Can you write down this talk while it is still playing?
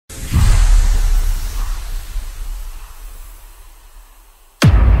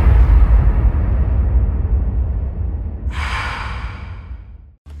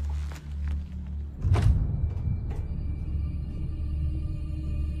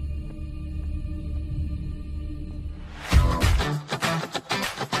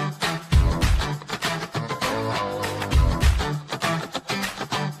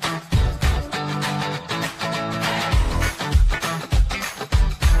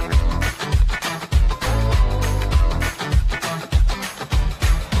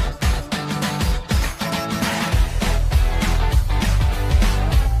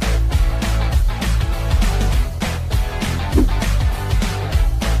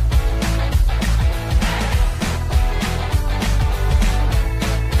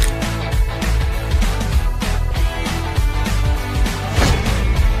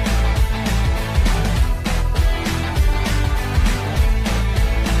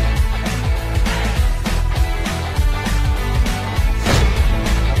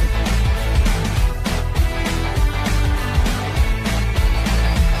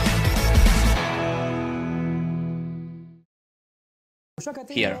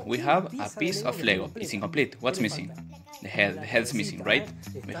Here we have a piece of Lego. It's incomplete. What's missing? The head. The head's missing, right?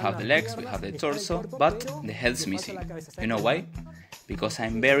 We have the legs, we have the torso, but the head's missing. You know why? Because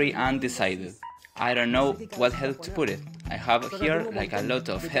I'm very undecided. I don't know what head to put it. I have here like a lot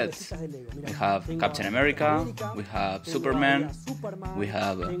of heads. We have Captain America, we have Superman, we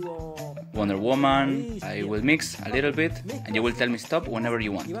have Wonder Woman. I will mix a little bit and you will tell me stop whenever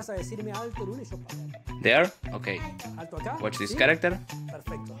you want. There? Okay. Watch this character.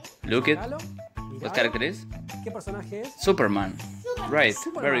 Look it. What character is? Superman. Right,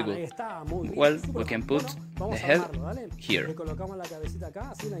 very good. Well, we can put the head here,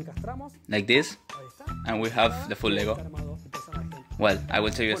 like this, and we have the full Lego. Well, I will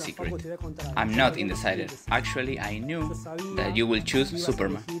tell you a secret. I'm not undecided. Actually, I knew that you will choose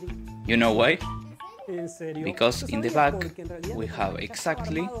Superman. You know why? Because in the back we have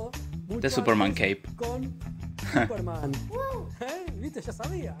exactly the Superman cape.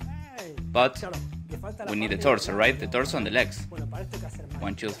 But we need the torso, right? The torso and the legs.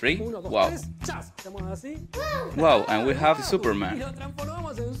 1, 2, 3. Wow. Wow, and we have the Superman.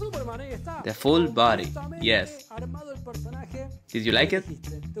 The full body. Yes. Did you like it?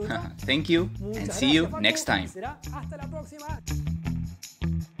 Thank you, and see you next time.